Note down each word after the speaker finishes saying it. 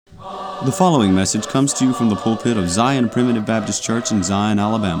The following message comes to you from the pulpit of Zion Primitive Baptist Church in Zion,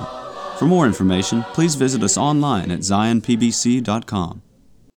 Alabama. For more information, please visit us online at zionpbc.com.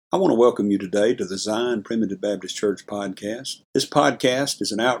 I want to welcome you today to the Zion Primitive Baptist Church podcast. This podcast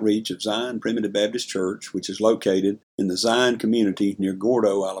is an outreach of Zion Primitive Baptist Church, which is located in the Zion community near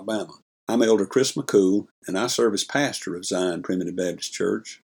Gordo, Alabama. I'm Elder Chris McCool, and I serve as pastor of Zion Primitive Baptist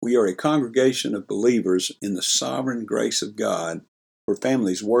Church. We are a congregation of believers in the sovereign grace of God, where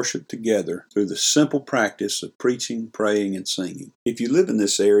families worship together through the simple practice of preaching, praying, and singing. If you live in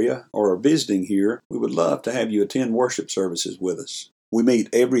this area or are visiting here, we would love to have you attend worship services with us. We meet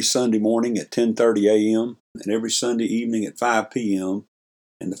every Sunday morning at 10:30 a.m. and every Sunday evening at 5 p.m.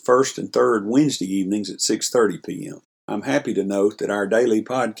 and the first and third Wednesday evenings at 6:30 p.m. I'm happy to note that our daily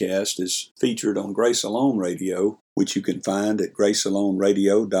podcast is featured on Grace Alone Radio, which you can find at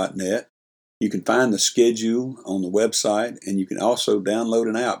gracealoneradio.net. You can find the schedule on the website, and you can also download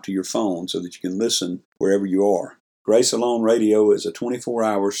an app to your phone so that you can listen wherever you are. Grace Alone Radio is a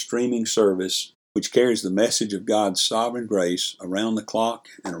 24-hour streaming service which carries the message of God's sovereign grace around the clock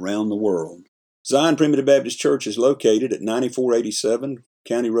and around the world. Zion Primitive Baptist Church is located at 9487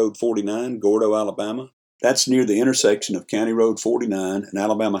 County Road 49, Gordo, Alabama. That's near the intersection of County Road 49 and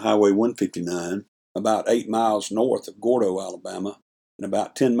Alabama Highway 159, about 8 miles north of Gordo, Alabama, and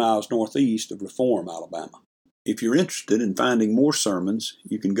about 10 miles northeast of Reform, Alabama. If you're interested in finding more sermons,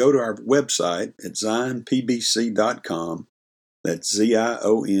 you can go to our website at zionpbc.com. That's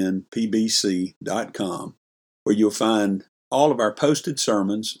zionpbc.com, where you'll find all of our posted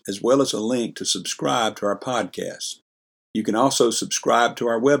sermons as well as a link to subscribe to our podcast. You can also subscribe to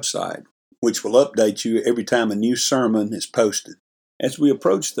our website, which will update you every time a new sermon is posted. As we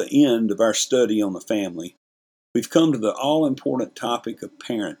approach the end of our study on the family, we've come to the all-important topic of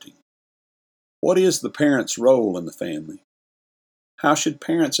parenting. What is the parent's role in the family? How should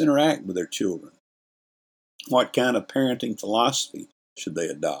parents interact with their children? What kind of parenting philosophy should they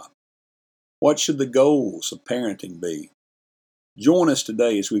adopt? What should the goals of parenting be? Join us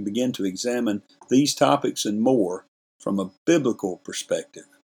today as we begin to examine these topics and more from a biblical perspective.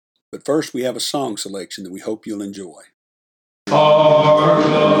 But first, we have a song selection that we hope you'll enjoy. Hark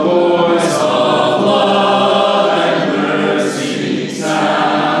the voice of love and mercy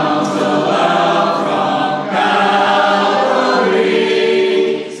sounds aloud from Calvary.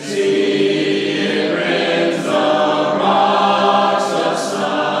 See, it rends the rocks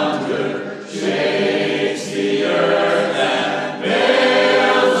asunder, shakes the earth and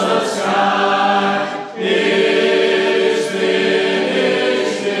veils the sky. It's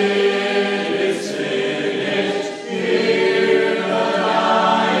finished, it's finished. Hear the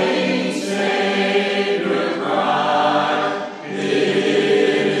dying Savior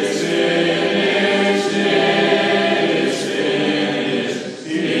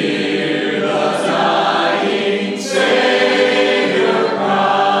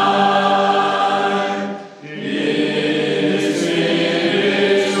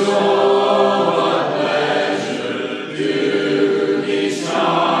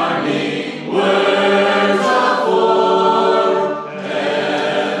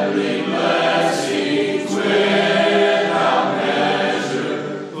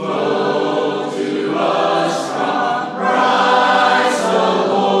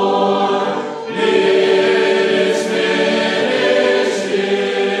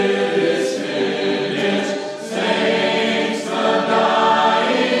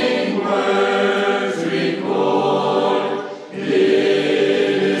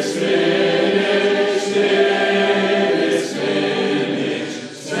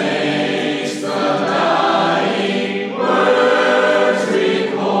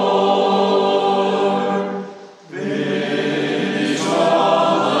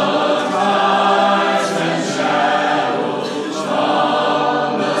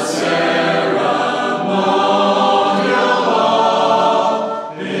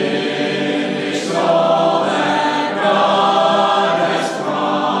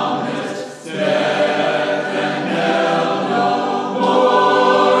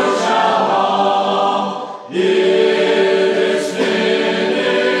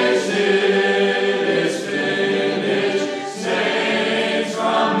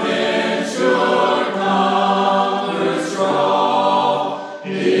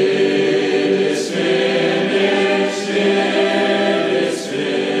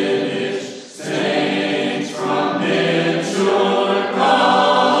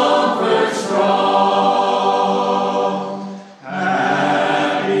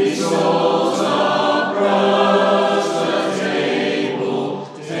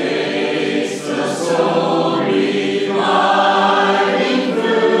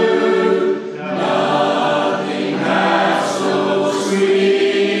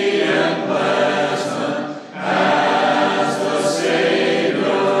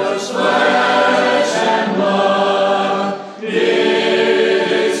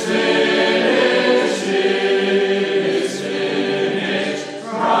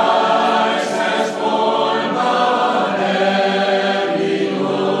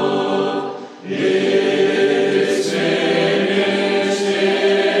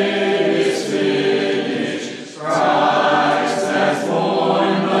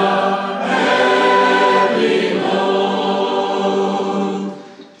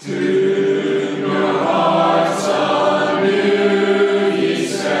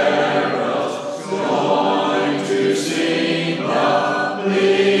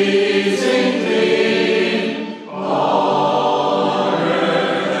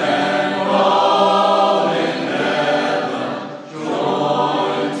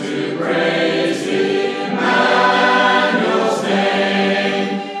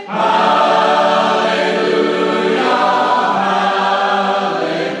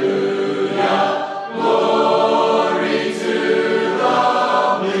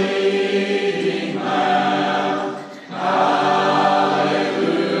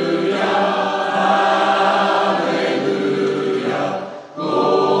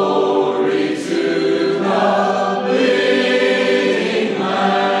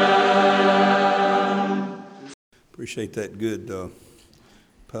Appreciate that good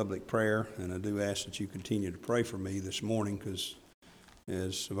public prayer, and I do ask that you continue to pray for me this morning because,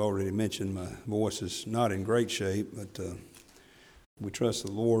 as I've already mentioned, my voice is not in great shape, but we trust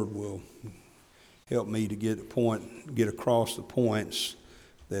the Lord will help me to get across the points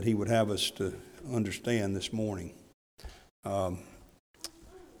that He would have us to understand this morning. Turn,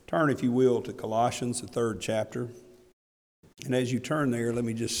 if you will, to Colossians, the 3rd chapter. And as you turn there, let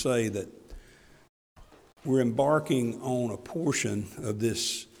me just say that we're embarking on a portion of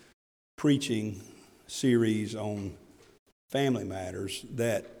this preaching series on family matters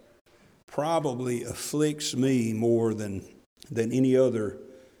that probably afflicts me more than any other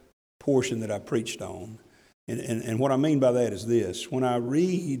portion that I preached on. And what I mean by that is this. When I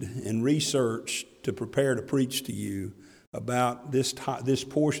read and research to prepare to preach to you about this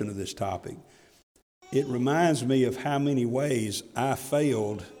portion of this topic, it reminds me of how many ways I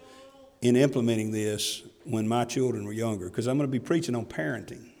failed in implementing this when my children were younger, because I'm going to be preaching on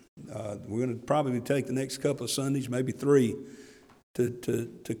parenting. We're going to probably take the next couple of Sundays, maybe 3,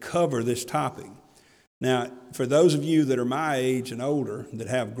 to cover this topic. Now, for those of you that are my age and older that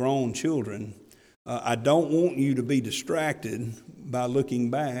have grown children, I don't want you to be distracted by looking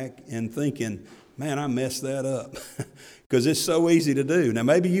back and thinking, man, I messed that up, because it's so easy to do. Now,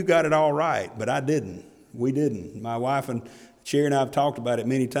 maybe you got it all right, but I didn't. We didn't. My wife and Sherry and I have talked about it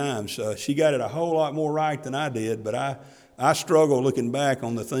many times. She got it a whole lot more right than I did, but I struggle looking back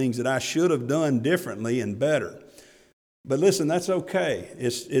on the things that I should have done differently and better. But listen, that's okay.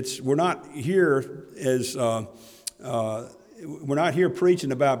 We're not here we're not here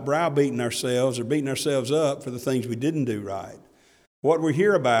preaching about browbeating ourselves or beating ourselves up for the things we didn't do right. What we're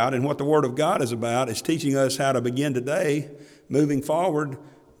here about and what the Word of God is about is teaching us how to begin today, moving forward,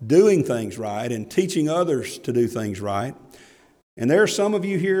 doing things right and teaching others to do things right. And there are some of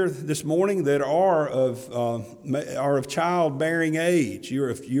you here this morning that are of childbearing age.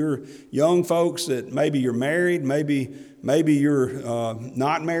 You're young folks that maybe you're married, maybe you're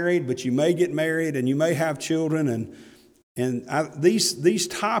not married, but you may get married and you may have children. These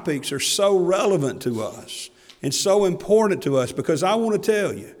topics are so relevant to us and so important to us, because I want to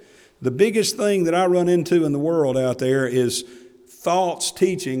tell you, the biggest thing that I run into in the world out there is false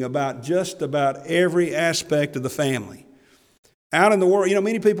teaching about just about every aspect of the family. Out in the world,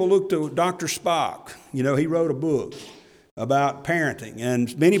 many people look to Dr. Spock. He wrote a book about parenting.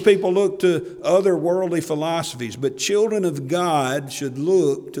 And many people look to other worldly philosophies. But children of God should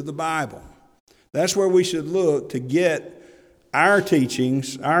look to the Bible. That's where we should look to get our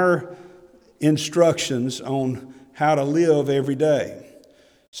teachings, our instructions on how to live every day.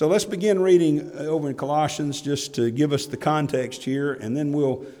 So let's begin reading over in Colossians just to give us the context here, and then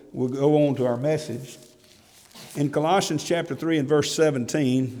we'll go on to our message. In Colossians chapter 3 and verse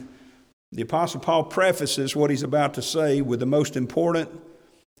 17, the Apostle Paul prefaces what he's about to say with the most important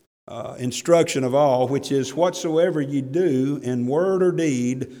instruction of all, which is, whatsoever you do in word or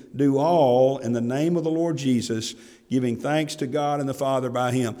deed, do all in the name of the Lord Jesus, giving thanks to God and the Father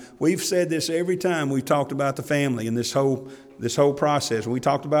by Him. We've said this every time we've talked about the family in this whole process. When we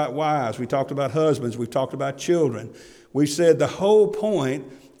talked about wives, we talked about husbands, we've talked about children. We've said the whole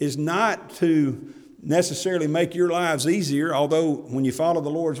point is not to necessarily make your lives easier, although when you follow the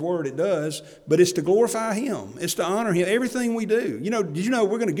Lord's word it does, but it's to glorify Him. It's to honor Him. Everything we do. Did you know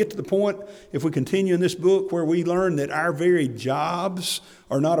we're going to get to the point, if we continue in this book, where we learn that our very jobs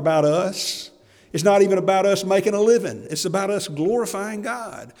are not about us. It's not even about us making a living. It's about us glorifying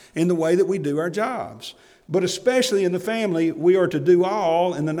God in the way that we do our jobs. But especially in the family, we are to do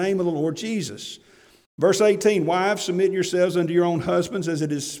all in the name of the Lord Jesus. Verse 18, wives, submit yourselves unto your own husbands as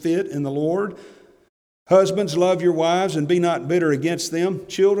it is fit in the Lord. Husbands, love your wives and be not bitter against them.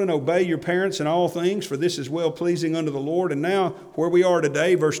 Children, obey your parents in all things, for this is well-pleasing unto the Lord. And now, where we are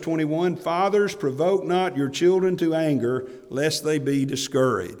today, verse 21, fathers, provoke not your children to anger, lest they be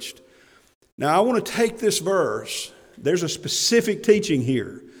discouraged. Now, I want to take this verse. There's a specific teaching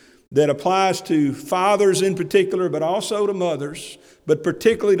here that applies to fathers in particular, but also to mothers, but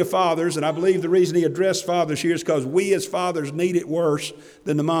particularly to fathers. And I believe the reason he addressed fathers here is because we as fathers need it worse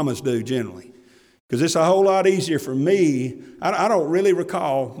than the mamas do generally. Because it's a whole lot easier for me. I don't really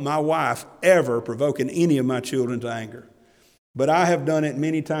recall my wife ever provoking any of my children to anger. But I have done it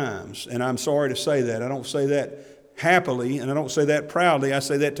many times, and I'm sorry to say that. I don't say that happily, and I don't say that proudly. I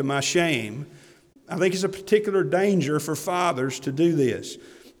say that to my shame. I think it's a particular danger for fathers to do this.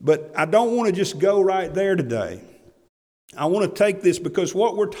 But I don't want to just go right there today. I want to take this because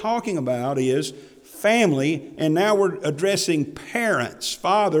what we're talking about is family, and now we're addressing parents,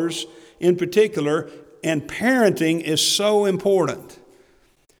 fathers in particular, and parenting is so important.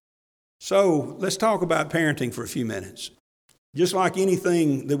 So let's talk about parenting for a few minutes. Just like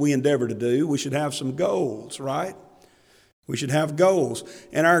anything that we endeavor to do, we should have some goals, right? We should have goals.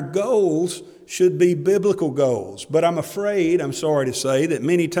 And our goals should be biblical goals. But I'm sorry to say, that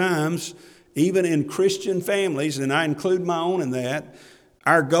many times, even in Christian families, and I include my own in that,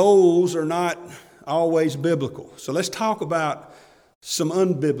 our goals are not always biblical. So let's talk about some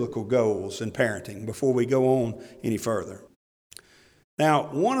unbiblical goals in parenting before we go on any further. Now,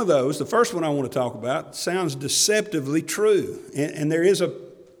 one of those, the first one I want to talk about, sounds deceptively true. And there is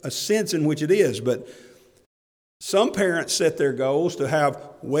a sense in which it is. But some parents set their goals to have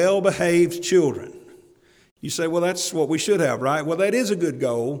well-behaved children. You say, well, that's what we should have, right? Well, that is a good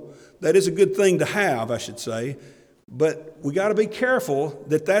goal. That is a good thing to have, I should say. But we got to be careful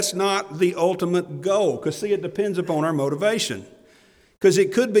that that's not the ultimate goal. Because, see, it depends upon our motivation. Because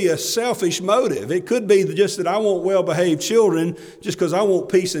it could be a selfish motive. It could be just that I want well-behaved children just because I want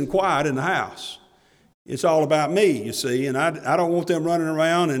peace and quiet in the house. It's all about me, you see, and I don't want them running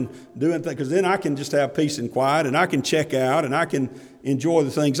around and doing things, because then I can just have peace and quiet, and I can check out, and I can enjoy the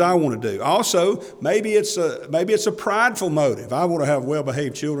things I want to do. Also, maybe it's a prideful motive. I want to have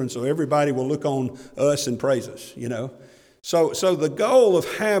well-behaved children so everybody will look on us and praise us, you know. So the goal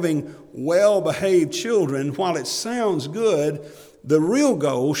of having well-behaved children, while it sounds good, the real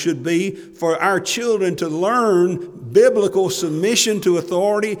goal should be for our children to learn biblical submission to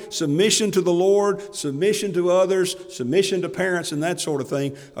authority, submission to the Lord, submission to others, submission to parents, and that sort of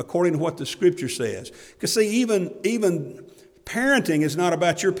thing, according to what the Scripture says. Because, see, even parenting is not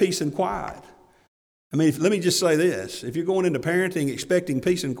about your peace and quiet. I mean, let me just say this. If you're going into parenting expecting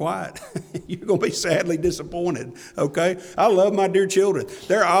peace and quiet, you're going to be sadly disappointed, okay? I love my dear children.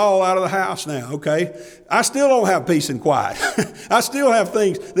 They're all out of the house now, okay? I still don't have peace and quiet. I still have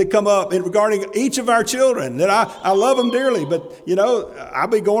things that come up regarding each of our children that I love them dearly. But, you know, I'll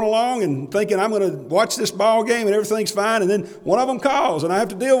be going along and thinking I'm going to watch this ball game and everything's fine. And then one of them calls and I have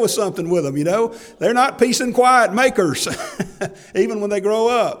to deal with something with them, you know? They're not peace and quiet makers, even when they grow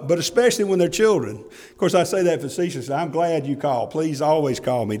up, but especially when they're children. Of course, I say that facetiously. I'm glad you call. Please always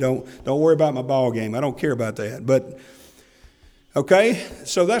call me. Don't worry about my ball game. I don't care about that. But, okay,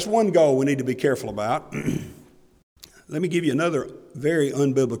 so that's one goal we need to be careful about. Let me give you another very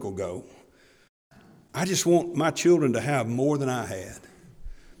unbiblical goal. I just want my children to have more than I had.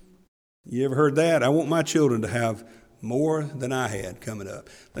 You ever heard that? I want my children to have more than I had coming up.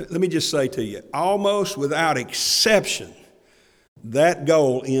 Let me just say to you, almost without exception, that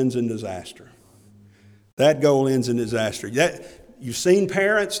goal ends in disaster. That goal ends in disaster. You've seen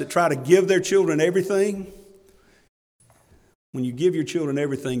parents that try to give their children everything. When you give your children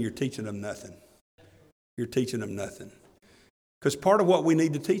everything, you're teaching them nothing. You're teaching them nothing. Because part of what we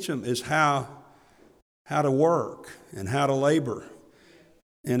need to teach them is how to work and how to labor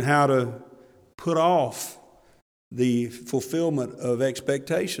and how to put off the fulfillment of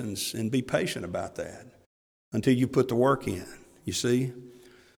expectations and be patient about that until you put the work in, you see.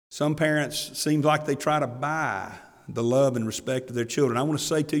 Some parents seem like they try to buy the love and respect of their children. I want to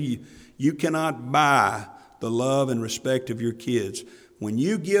say to you, you cannot buy the love and respect of your kids. When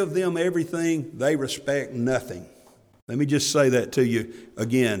you give them everything, they respect nothing. Let me just say that to you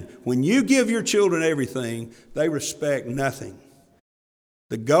again. When you give your children everything, they respect nothing.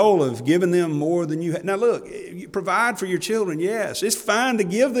 The goal of giving them more than you had. Now look, you provide for your children, yes. It's fine to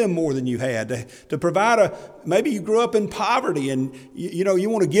give them more than you had. To provide maybe you grew up in poverty and you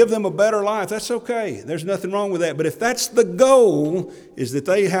want to give them a better life. That's okay. There's nothing wrong with that. But if that's the goal, is that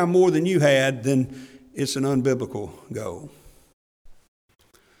they have more than you had, then it's an unbiblical goal.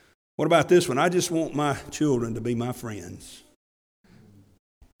 What about this one? I just want my children to be my friends.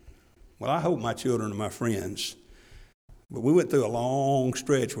 Well, I hope my children are my friends. But we went through a long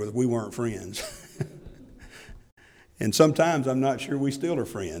stretch where we weren't friends. And sometimes I'm not sure we still are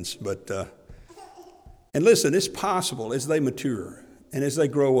friends. But and listen, it's possible as they mature and as they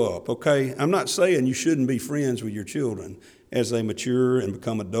grow up, okay? I'm not saying you shouldn't be friends with your children as they mature and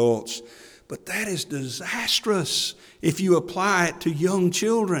become adults. But that is disastrous if you apply it to young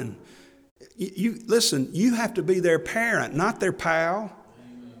children. Listen, you have to be their parent, not their pal.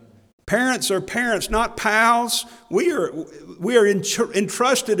 Parents are parents, not pals. We are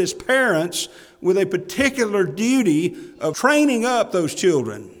entrusted as parents with a particular duty of training up those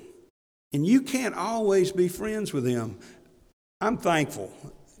children. And you can't always be friends with them. I'm thankful.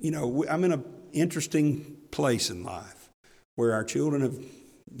 I'm in an interesting place in life where our children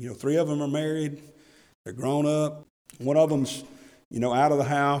have, 3 of them are married. They're grown up. One of them's, out of the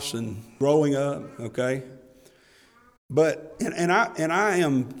house and growing up, okay? But and I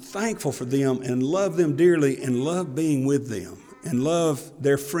am thankful for them and love them dearly and love being with them. and love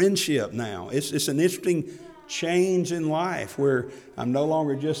their friendship now. It's an interesting change in life where I'm no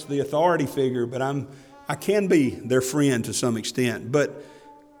longer just the authority figure, but I can be their friend to some extent. But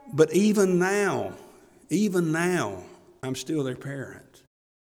even now, I'm still their parent.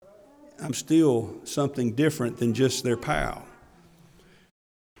 I'm still something different than just their pal.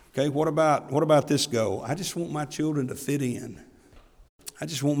 Okay, what about this goal? I just want my children to fit in. I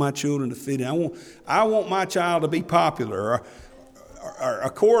just want my children to fit in. I want my child to be popular. Or a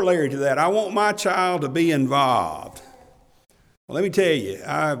corollary to that, I want my child to be involved. Well, let me tell you,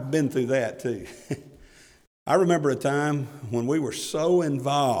 I've been through that too. I remember a time when we were so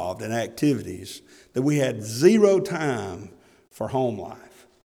involved in activities that we had zero time for home life.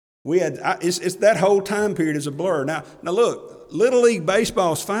 It's that whole time period is a blur. Now look, Little League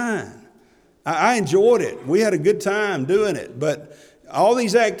baseball's fine. I enjoyed it. We had a good time doing it. But all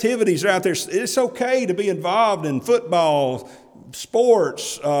these activities are out there. It's okay to be involved in football,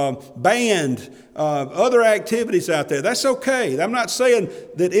 sports, band, other activities out there. That's okay. I'm not saying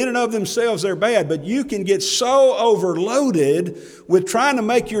that in and of themselves they're bad, but you can get so overloaded with trying to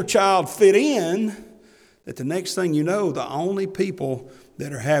make your child fit in that the next thing you know, the only people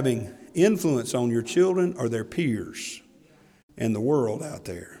that are having influence on your children are their peers and the world out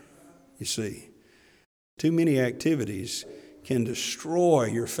there. You see, too many activities can destroy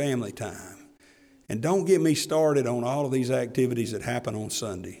your family time. And don't get me started on all of these activities that happen on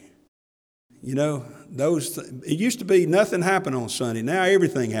Sunday. You know, it used to be nothing happened on Sunday. Now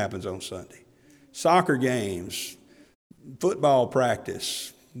everything happens on Sunday. Soccer games, football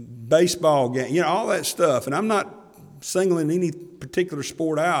practice, baseball game, all that stuff. And I'm not singling any particular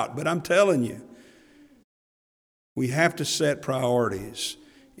sport out, but I'm telling you, we have to set priorities.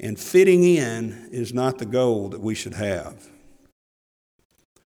 And fitting in is not the goal that we should have.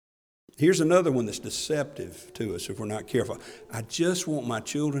 Here's another one that's deceptive to us if we're not careful. I just want my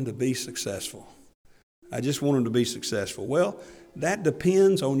children to be successful. I just want them to be successful. Well, that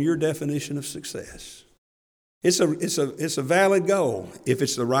depends on your definition of success. It's a valid goal if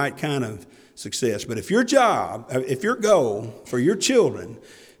it's the right kind of success. But if your goal for your children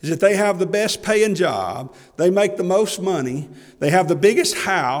is that they have the best paying job, they make the most money, they have the biggest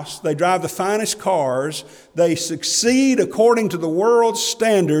house, they drive the finest cars, they succeed according to the world's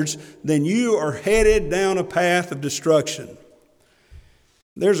standards, then you are headed down a path of destruction.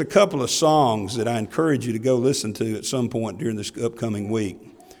 There's a couple of songs that I encourage you to go listen to at some point during this upcoming week.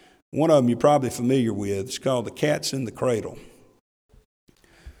 One of them you're probably familiar with. It's called The Cat's in the Cradle.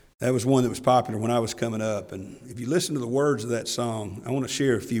 That was one that was popular when I was coming up. And if you listen to the words of that song, I want to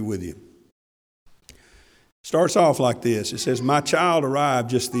share a few with you. It starts off like this. It says, "My child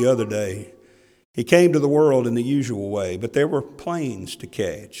arrived just the other day. He came to the world in the usual way, but there were planes to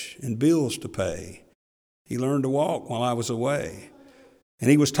catch and bills to pay. He learned to walk while I was away.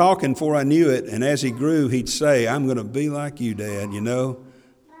 And he was talking before I knew it, and as he grew, he'd say, 'I'm going to be like you, Dad,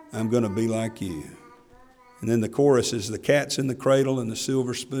 I'm going to be like you.' And then the chorus is, 'The cat's in the cradle and the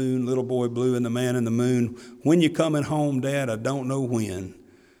silver spoon, little boy blue and the man in the moon. When you coming home, Dad, I don't know when,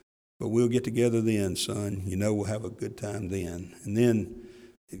 but we'll get together then, son. We'll have a good time then.'" And then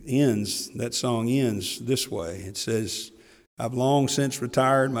that song ends this way. It says, "I've long since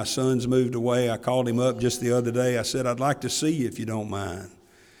retired. My son's moved away. I called him up just the other day. I said, 'I'd like to see you if you don't mind.'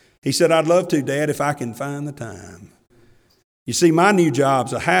 He said, 'I'd love to, Dad, if I can find the time.' You see, my new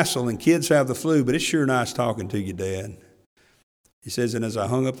job's a hassle and kids have the flu, but it's sure nice talking to you, Dad." He says, "And as I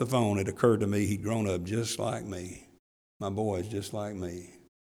hung up the phone, it occurred to me he'd grown up just like me. My boy's just like me."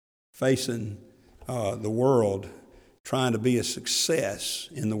 Facing the world, trying to be a success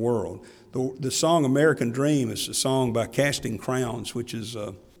in the world. The song American Dream is a song by Casting Crowns, which is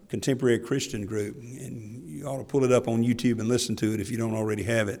a contemporary Christian group. And you ought to pull it up on YouTube and listen to it if you don't already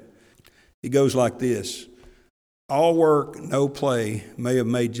have it. It goes like this. "All work, no play may have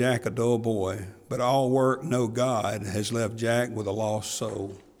made Jack a dull boy, but all work, no God has left Jack with a lost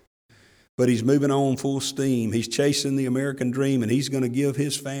soul. But he's moving on full steam. He's chasing the American dream, and he's going to give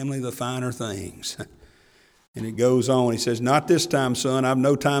his family the finer things." And it goes on. He says, "Not this time, son. I've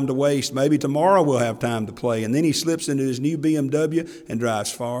no time to waste. Maybe tomorrow we'll have time to play." And then he slips into his new BMW and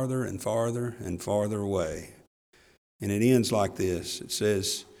drives farther and farther and farther away. And it ends like this. It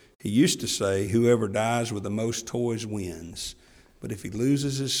says, "He used to say, 'Whoever dies with the most toys wins.' But if he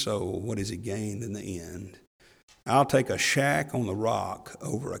loses his soul, what has he gained in the end? I'll take a shack on the rock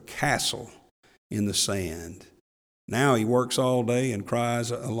over a castle in the sand." Now he works all day and cries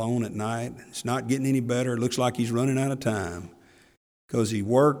alone at night. It's not getting any better. It looks like he's running out of time. Because he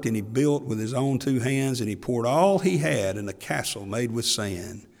worked and he built with his own two hands, and he poured all he had in a castle made with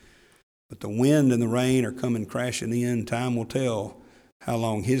sand. But the wind and the rain are coming crashing in. Time will tell how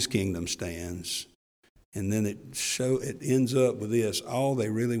long his kingdom stands. And then it ends up with this: all they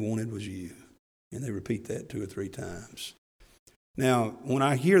really wanted was you. And they repeat that 2 or 3 times. Now, when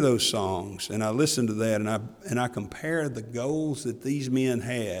I hear those songs and I listen to that and I compare the goals that these men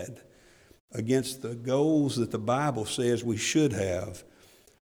had against the goals that the Bible says we should have,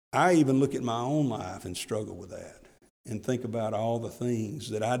 I even look at my own life and struggle with that and think about all the things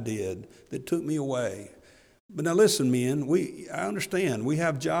that I did that took me away. But now listen, men, I understand we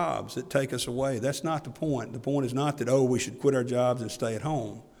have jobs that take us away. That's not the point. The point is not that, we should quit our jobs and stay at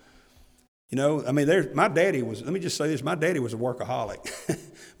home. My daddy was, let me just say this, my daddy was a workaholic.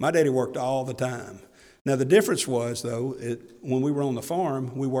 My daddy worked all the time. Now the difference was, though, when we were on the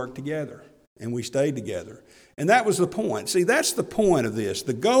farm, we worked together and we stayed together. And that was the point. See, that's the point of this.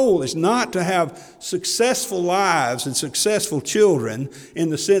 The goal is not to have successful lives and successful children in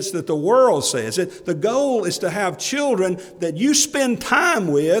the sense that the world says it. The goal is to have children that you spend time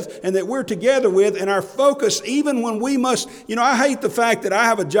with and that we're together with, and our focus, even when we must, I hate the fact that I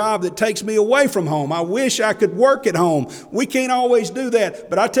have a job that takes me away from home. I wish I could work at home. We can't always do that.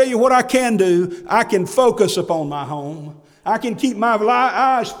 But I tell you what I can do. I can focus upon my home. I can keep my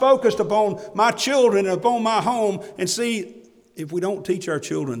eyes focused upon my children and upon my home. And see, if we don't teach our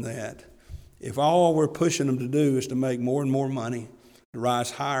children that, if all we're pushing them to do is to make more and more money, to rise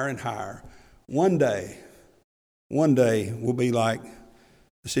higher and higher, one day we'll be like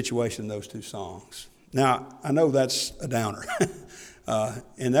the situation in those 2 songs. Now, I know that's a downer.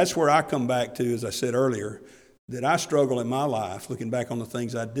 And that's where I come back to, as I said earlier, that I struggle in my life looking back on the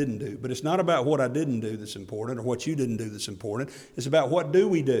things I didn't do. But it's not about what I didn't do that's important or what you didn't do that's important. It's about what do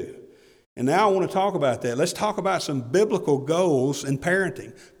we do. And now I want to talk about that. Let's talk about some biblical goals in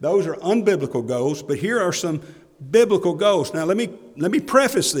parenting. Those are unbiblical goals, but here are some biblical goals. Now let me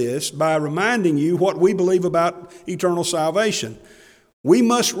preface this by reminding you what we believe about eternal salvation. We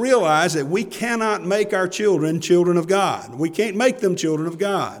must realize that we cannot make our children children of God. We can't make them children of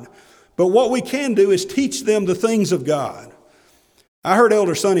God. But what we can do is teach them the things of God. I heard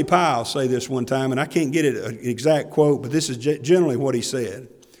Elder Sonny Pyle say this one time, and I can't get it an exact quote, but this is generally what he said.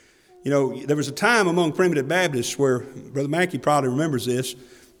 There was a time among primitive Baptists where, Brother Mackey probably remembers this,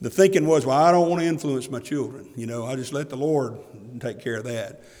 the thinking was, I don't want to influence my children. I just let the Lord take care of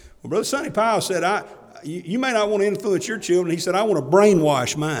that. Well, Brother Sonny Pyle said, you may not want to influence your children. He said, I want to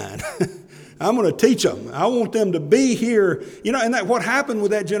brainwash mine. I'm going to teach them. I want them to be here. And that what happened with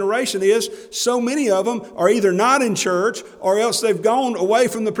that generation is so many of them are either not in church or else they've gone away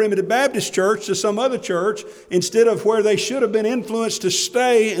from the Primitive Baptist Church to some other church instead of where they should have been influenced to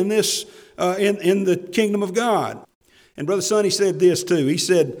stay in this in the kingdom of God. And Brother Sonny said this too. He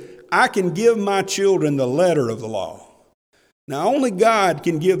said, I can give my children the letter of the law. Now only God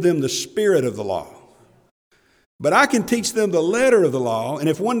can give them the spirit of the law. But I can teach them the letter of the law, and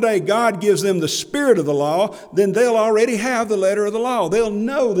if one day God gives them the spirit of the law, then they'll already have the letter of the law. They'll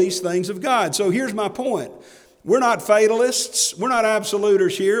know these things of God. So here's my point. We're not fatalists. We're not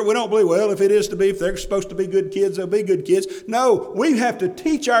absoluters here. We don't believe, if they're supposed to be good kids, they'll be good kids. No, we have to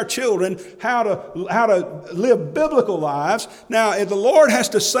teach our children how to live biblical lives. Now, the Lord has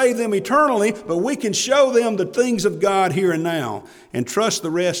to save them eternally, but we can show them the things of God here and now and trust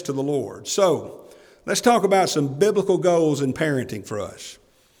the rest to the Lord. So, let's talk about some biblical goals in parenting for us.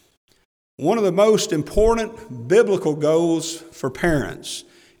 One of the most important biblical goals for parents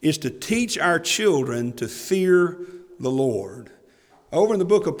is to teach our children to fear the Lord. Over in the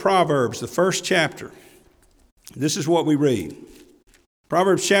book of Proverbs, the 1st chapter, this is what we read.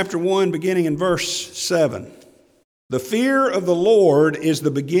 Proverbs chapter 1, beginning in verse 7. The fear of the Lord is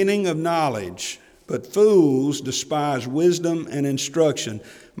the beginning of knowledge, but fools despise wisdom and instruction.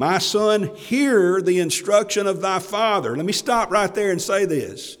 My son, hear the instruction of thy father. Let me stop right there and say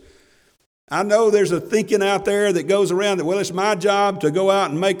this. I know there's a thinking out there that goes around that, it's my job to go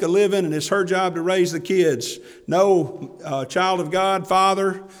out and make a living and it's her job to raise the kids. No, child of God,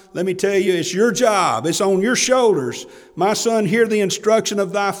 father, let me tell you, it's your job. It's on your shoulders. My son, hear the instruction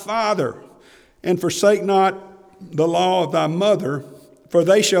of thy father and forsake not the law of thy mother, for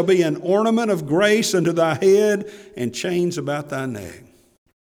they shall be an ornament of grace unto thy head and chains about thy neck.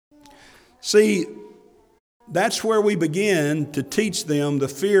 See, that's where we begin to teach them the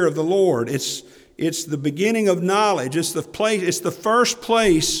fear of the Lord. It's the beginning of knowledge. It's the first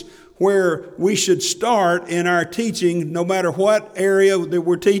place where we should start in our teaching, no matter what area that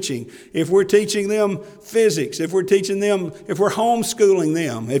we're teaching. If we're teaching them physics, if we're homeschooling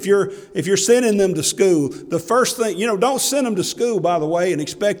them, if you're sending them to school, the first thing, don't send them to school, by the way, and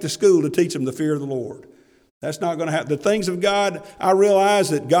expect the school to teach them the fear of the Lord. That's not going to happen. The things of God, I realize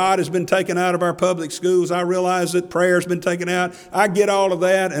that God has been taken out of our public schools. I realize that prayer has been taken out. I get all of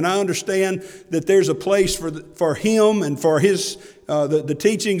that, and I understand that there's a place for Him and for His the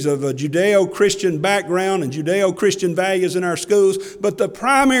teachings of a Judeo-Christian background and Judeo-Christian values in our schools. But the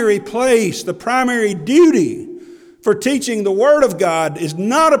primary place, the primary duty for teaching the Word of God is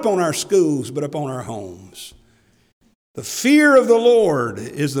not upon our schools, but upon our homes. The fear of the Lord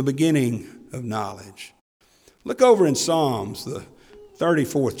is the beginning of knowledge. Look over in Psalms, the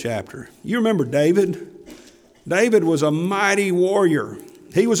 34th chapter. You remember David? David was a mighty warrior.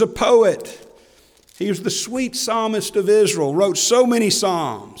 He was a poet. He was the sweet psalmist of Israel, wrote so many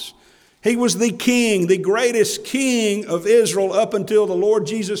psalms. He was the king, the greatest king of Israel up until the Lord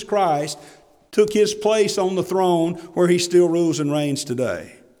Jesus Christ took his place on the throne where he still rules and reigns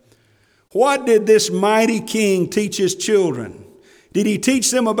today. What did this mighty king teach his children? Did he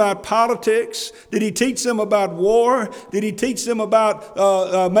teach them about politics? Did he teach them about war? Did he teach them about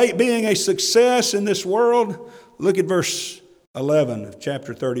being a success in this world? Look at verse 11 of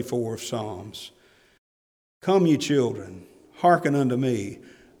chapter 34 of Psalms. Come, ye children, hearken unto me.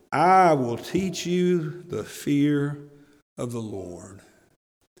 I will teach you the fear of the Lord.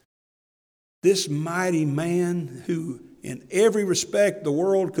 This mighty man who in every respect the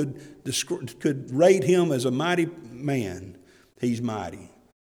world could rate him as a mighty man, he's mighty.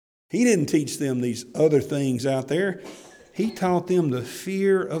 He didn't teach them these other things out there. He taught them the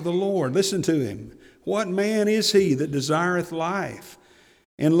fear of the Lord. Listen to him. What man is he that desireth life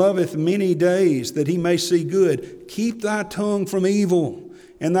and loveth many days that he may see good? Keep thy tongue from evil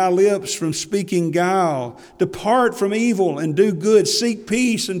and thy lips from speaking guile. Depart from evil and do good. Seek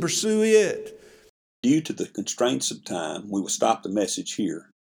peace and pursue it. Due to the constraints of time, we will stop the message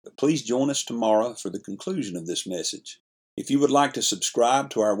here. But please join us tomorrow for the conclusion of this message. If you would like to subscribe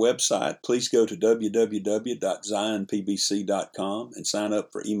to our website, please go to www.zionpbc.com and sign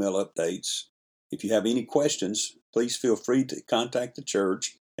up for email updates. If you have any questions, please feel free to contact the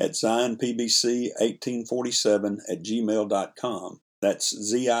church at zionpbc1847@gmail.com.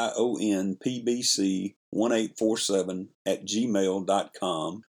 That's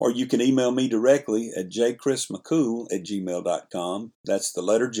ZIONPBC1847@gmail.com. Or you can email me directly at jchrismccool@gmail.com. That's the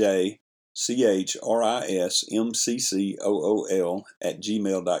letter J,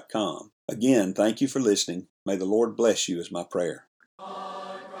 CHRISMCCOOL@gmail.com. Again, thank you for listening. May the Lord bless you is my prayer.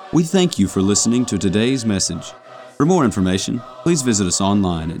 We thank you for listening to today's message. For more information, please visit us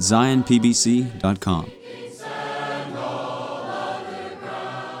online at zionpbc.com.